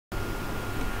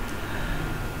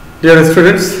Dear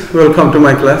students, welcome to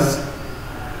my class.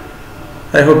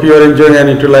 I hope you are enjoying and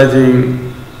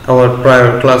utilizing our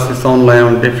prior classes online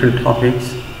on different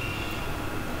topics.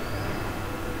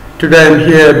 Today I am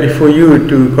here before you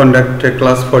to conduct a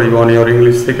class for you on your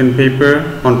English second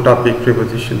paper on topic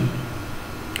preposition.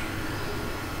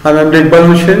 I am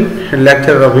Iqbal Hussain,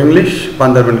 lecturer of English,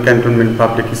 Bandarban Cantonment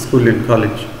Public School and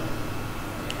College.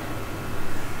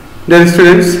 Dear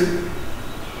students,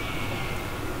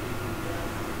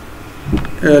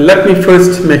 let me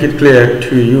first make it clear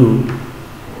to you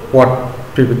what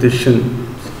prepositions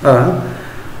are.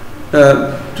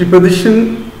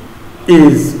 Preposition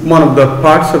is one of the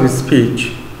parts of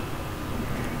speech,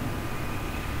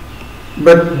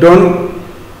 but don't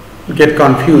get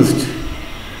confused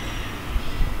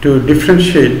to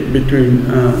differentiate between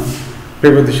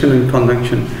preposition and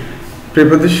conjunction.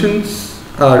 Prepositions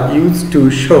are used to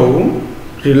show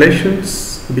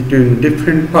relations between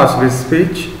different parts of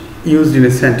speech used in a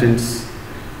sentence,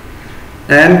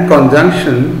 and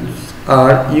conjunctions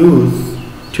are used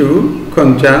to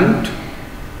conjunct,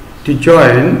 to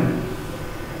join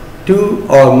two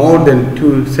or more than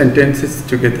two sentences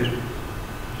together.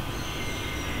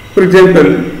 For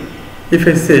example, if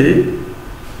I say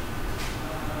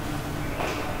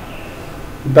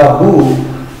the book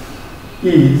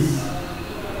is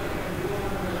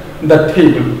the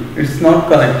table, it's not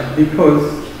correct,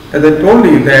 because as I told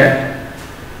you that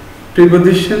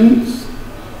prepositions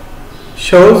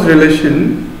shows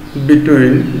relation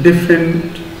between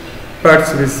different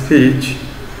parts of speech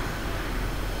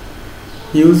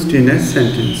used in a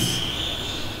sentence.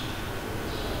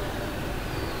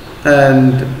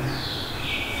 And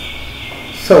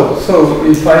so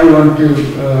if I want to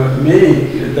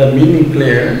make the meaning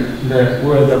clear, that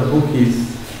where the book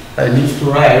is, I need to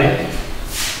write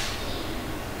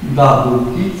the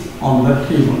book is on the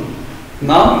table.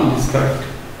 Now it is correct.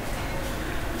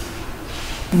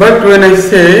 But when I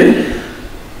say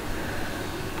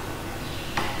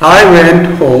I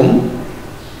went home,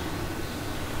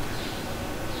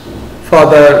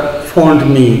 father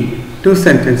phoned me, two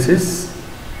sentences.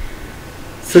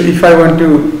 So if I want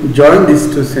to join these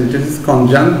two sentences,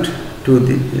 conjunct to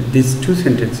these two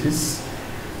sentences,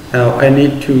 I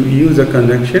need to use a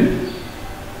conjunction.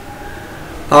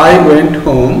 I went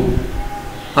home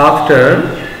after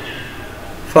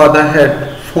father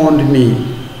had phoned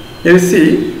me. You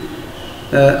see,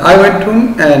 I went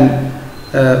home and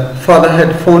father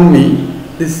had phoned me.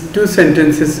 These two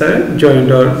sentences are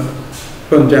joined or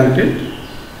conjuncted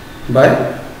by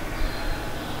a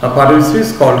part of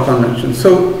speech called conjunction.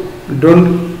 So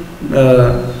don't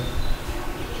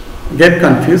get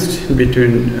confused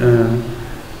between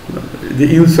the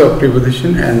use of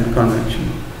preposition and conjunction.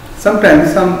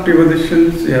 Sometimes some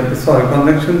prepositions,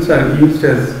 conjunctions are used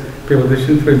as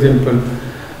preposition. For example,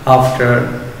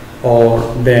 after or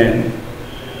then.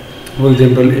 For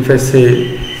example, if I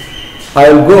say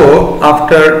I will go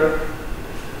after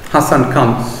Hassan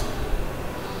comes,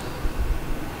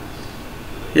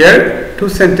 here two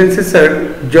sentences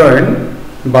are joined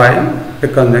by the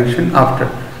conjunction after.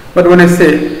 But when I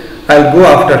say I will go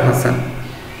after Hassan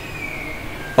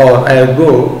or I will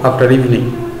go after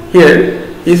evening, here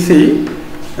you see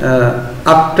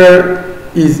after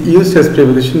is used as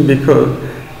preposition because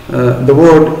the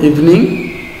word evening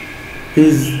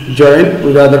is joined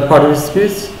with other part of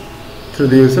speech through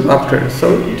the use of after.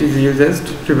 So it is used as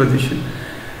preposition.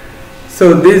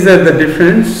 So these are the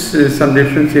difference. Some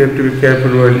difference you have to be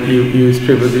careful when you use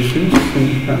prepositions.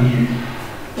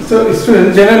 So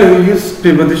students, generally we use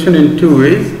preposition in two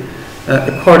ways,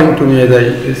 according to me,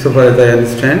 so far as I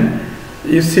understand.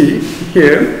 You see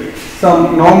here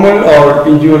some normal or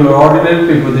usual or ordinary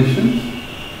prepositions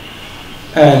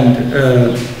and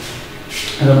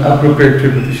appropriate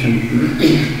preposition.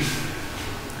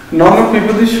 Normal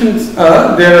prepositions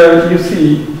are there. You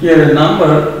see here a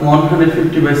number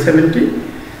 150 by 70.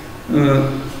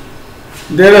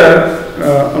 There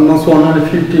are almost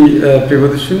 150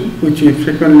 prepositions which we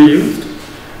frequently used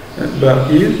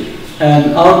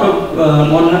and out of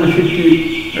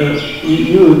 150 we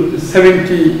use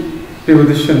 70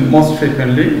 prepositions most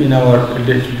frequently in our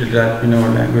day-to-day life, in our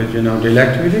language, in our daily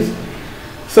activities.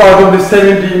 So out of the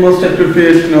 70 most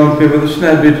appropriate preposition,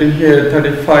 I have written here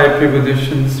 35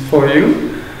 prepositions for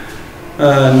you.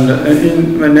 And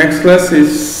in my next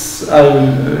classes, I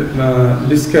will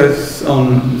discuss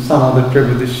on some other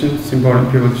prepositions, important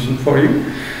prepositions for you.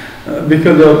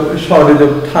 Because of shortage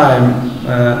of time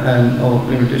and of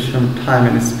limitation of time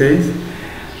and space,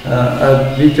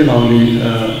 I've written only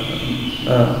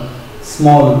a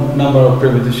small number of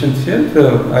prepositions here.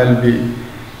 So I'll be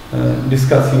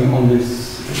discussing on this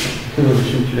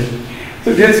preposition today. So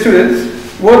So dear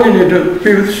students, what you need to,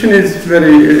 preposition is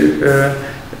very,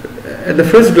 at the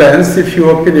first glance, if you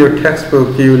open your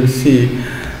textbook, you will see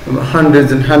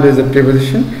hundreds and hundreds of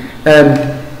preposition,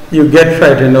 and you get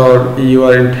frightened or you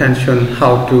are in tension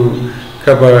how to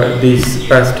cover this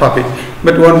first topic.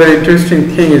 But one very interesting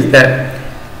thing is that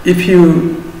if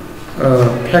you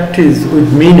practice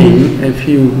with meaning, if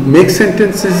you make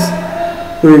sentences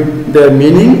with their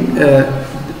meaning,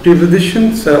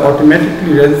 prepositions are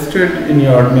automatically registered in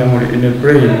your memory, in your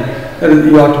brain, and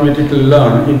you automatically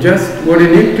learn. You just, what you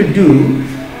need to do,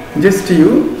 just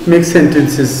you make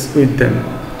sentences with them,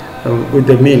 with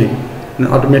the meaning, and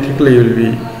automatically you will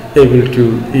be able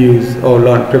to use or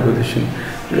learn preposition.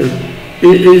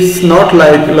 It is not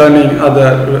like learning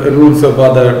other rules of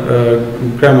other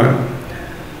grammar.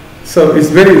 So it's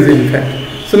very easy in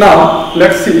fact. So now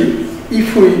let's see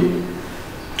if we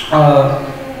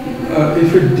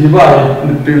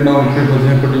divide the noun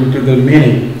preposition according to the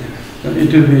meaning,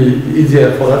 it will be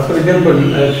easier for us. For example,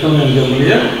 shown in example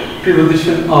here,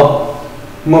 preposition of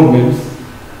movements.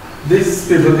 These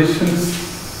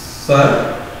prepositions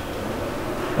are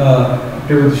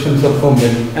prepositions of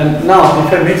movement. And now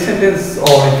if I make sentence,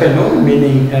 or if I know the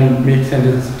meaning and make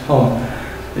sentence at home,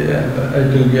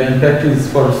 it will be in practice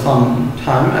for some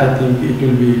time. I think it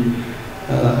will be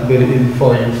very easy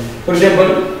for you. For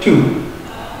example, to.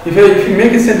 If you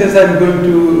make a sentence, I'm going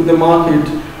to the market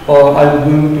or I'm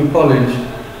going to college,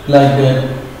 like that,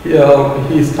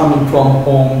 he is coming from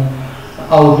home,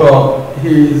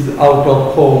 he is out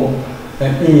of home,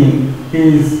 he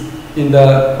is in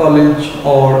the college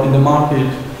or in the market,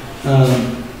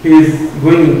 he is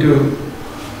going to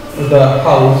the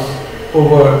house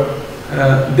over,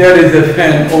 there is a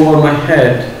fan over my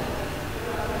head,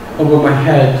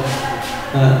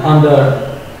 under,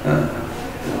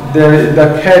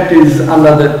 the cat is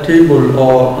under the table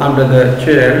or under the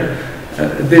chair,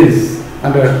 this,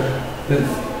 under the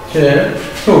chair,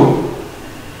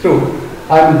 through.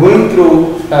 I'm going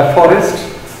through a forest,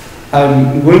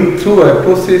 I'm going through a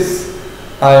process,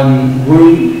 I'm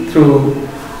going through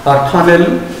a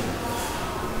tunnel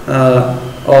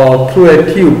or through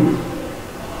a tube,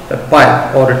 a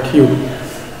pipe or a tube.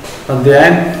 And the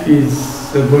ant is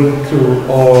going through,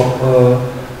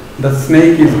 or the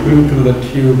snake is going through the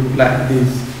tube like this.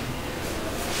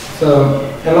 So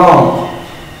along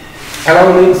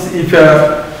means if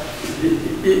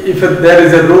there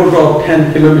is a road of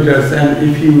 10 kilometers and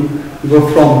if you go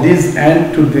from this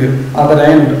end to the other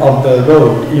end of the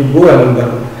road, you go along the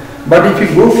road. But if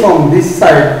you go from this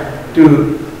side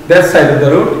to that side of the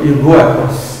road, you go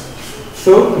across.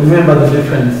 So remember the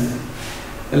difference.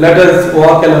 Let us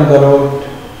walk along the road.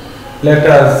 Let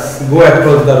us go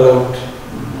across the road.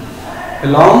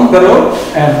 Along the road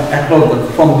and across the,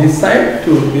 from this side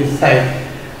to this side,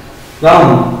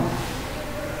 round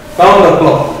the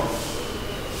clock,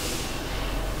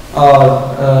 or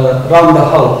round the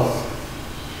house,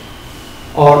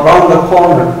 or round the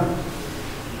corner,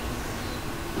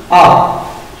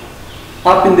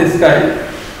 up in the sky.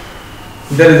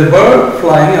 There is a bird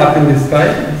flying up in the sky,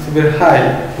 it's very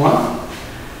high one.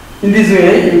 In this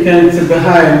way you can say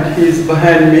behind, he is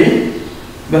behind me,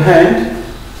 behind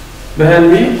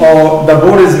me, or the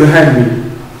board is behind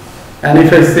me. And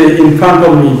if I say in front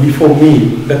of me, before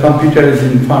me, the computer is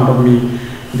in front of me,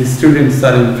 the students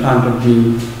are in front of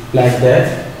me, like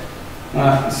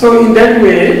that. So in that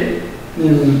way,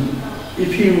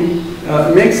 if you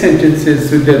make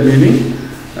sentences with their meaning,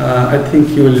 I think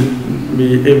you will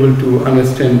be able to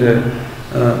understand the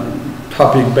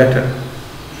topic better.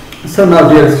 So now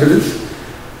dear students,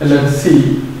 let's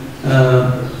see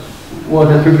what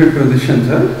the prepositions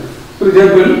are. For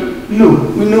example,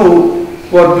 look. We know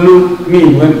what look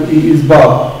means when it is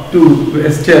verb,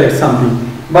 to stare at something.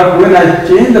 But when I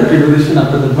change the preposition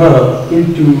after the verb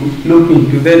into look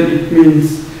into, then it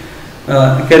means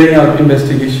carrying out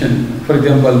investigation. For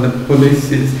example, the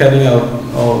police is carrying out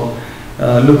or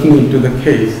looking into the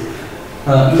case.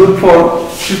 Look for,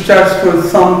 to search for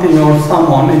something or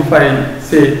someone. If I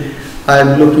say I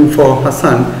am looking for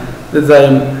Hassan, that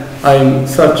I am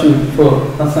searching for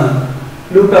Hassan.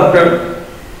 Look after,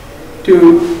 to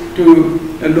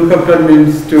look after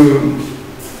means to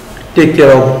take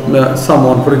care of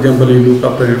someone. For example, you look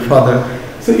after your father.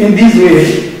 So in this way,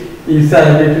 you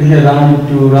say here run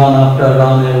to, run after,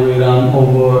 run away, run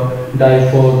over, die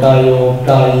for, die off,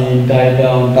 die in, die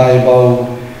down, die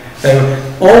about.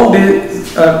 All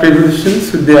these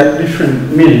prepositions with their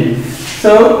different meaning.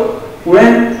 So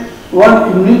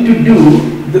what you need to do,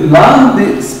 learn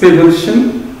this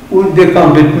preposition with the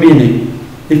complete meaning.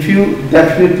 If you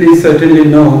definitely certainly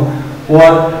know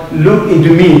what look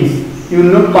into means, you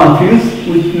will not confuse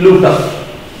with look up.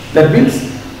 That means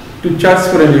to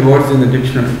search for any words in the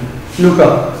dictionary. Look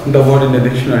up the word in the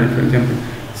dictionary, for example.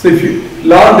 So if you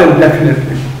learn them,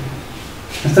 definitely.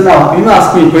 So now you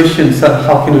ask me questions,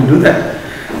 how can you do that?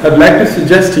 I'd like to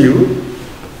suggest you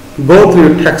go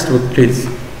through your textbook, please.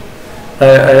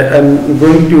 I'm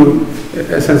going to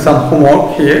send some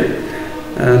homework here,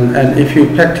 and if you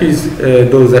practice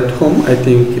those at home, I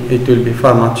think it will be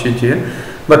far much easier.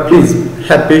 But please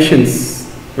have patience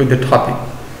with the topic,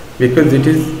 because it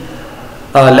is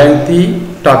a lengthy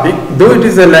topic. Though it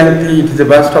is a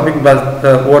vast topic, but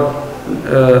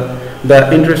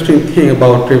the interesting thing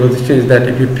about preposition is that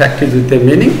if you practice with the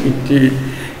meaning,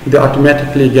 they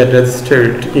automatically get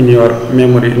registered in your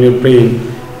memory, in your brain.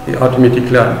 You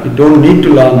automatically learn. You don't need to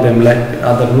learn them like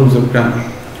other rules of grammar.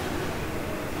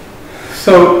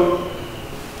 So,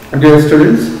 dear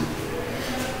students,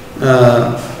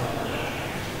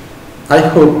 I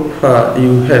hope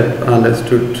you have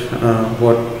understood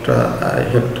what I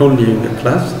have told you in the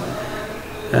class,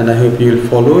 and I hope you will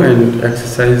follow and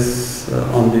exercise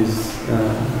on this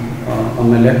on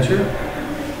my lecture.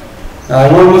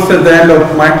 I'm almost at the end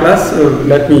of my class, so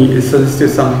let me suggest you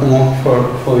some homework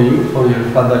for you, for your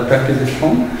further practice at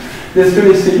home. Just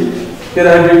to see, here I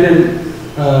have written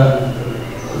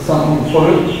some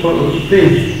for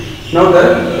please. Now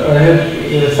that I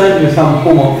have sent you some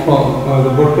homework from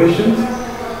the board questions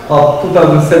of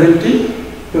 2017,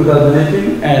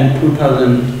 2018 and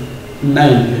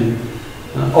 2019,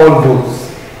 all boards.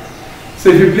 So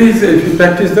if you please, if you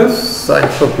practice those, I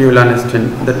hope you will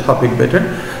understand the topic better.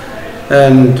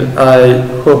 And I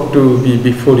hope to be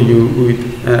before you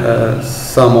with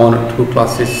some 1 or 2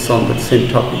 classes on the same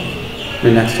topic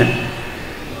the next time.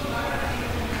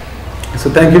 So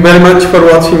thank you very much for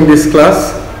watching this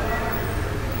class.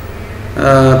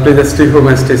 Please stay home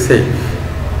and stay safe.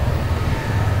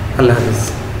 Allah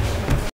Hafiz.